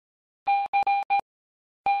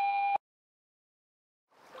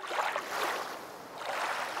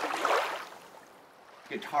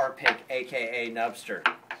guitar pick, aka Nubster.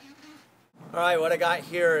 Alright, what I got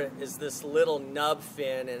here is this little nub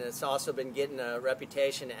fin, and it's also been getting a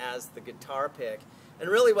reputation as the guitar pick. And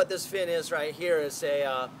really what this fin is right here is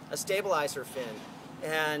a stabilizer fin.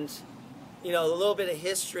 And, you know, a little bit of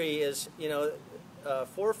history is, you know,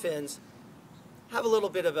 forefins have a little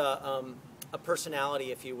bit of a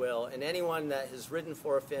personality, if you will. And anyone that has ridden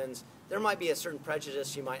forefins, there might be a certain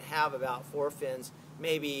prejudice you might have about forefins,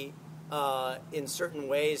 maybe in certain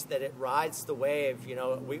ways that it rides the wave. You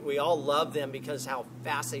know, we all love them because how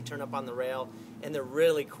fast they turn up on the rail, and they're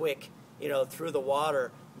really quick, you know, through the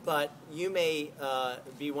water. But you may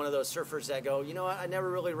be one of those surfers that go, you know what, I never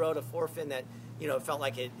really rode a forefin that, you know, felt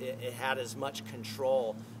like it had as much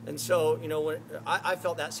control. And so, you know, when I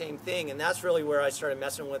felt that same thing, and that's really where I started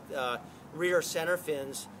messing with rear center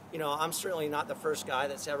fins. You know, I'm certainly not the first guy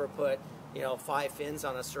that's ever put, you know, 5 fins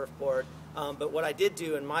on a surfboard. But what I did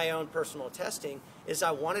do in my own personal testing is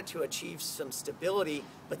I wanted to achieve some stability,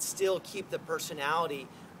 but still keep the personality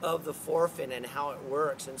of the forefin and how it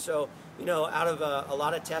works. And so, you know, out of a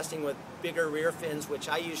lot of testing with bigger rear fins, which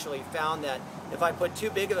I usually found that if I put too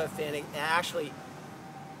big of a fin, it actually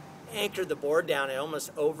anchored the board down. It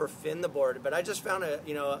almost over-finned the board. But I just found a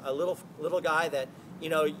little guy that, you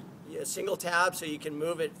know, a single tab so you can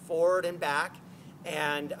move it forward and back,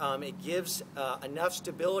 and it gives enough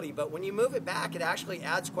stability. But when you move it back, it actually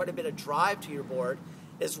adds quite a bit of drive to your board,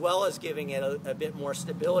 as well as giving it a bit more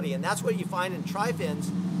stability. And that's what you find in tri-fins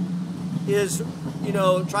is, you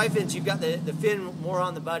know, tri-fins, you've got the fin more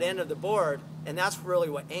on the butt end of the board, and that's really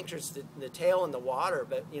what anchors the tail in the water.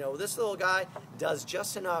 But, you know, this little guy does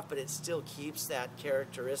just enough, but it still keeps that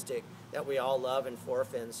characteristic that we all love in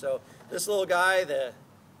forefins. So this little guy, the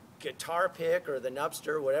guitar pick or the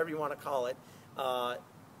Nubster, whatever you want to call it,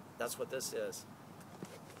 that's what this is.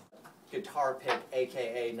 Guitar pick,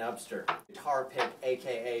 aka Nubster. Guitar pick,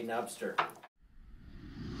 aka Nubster.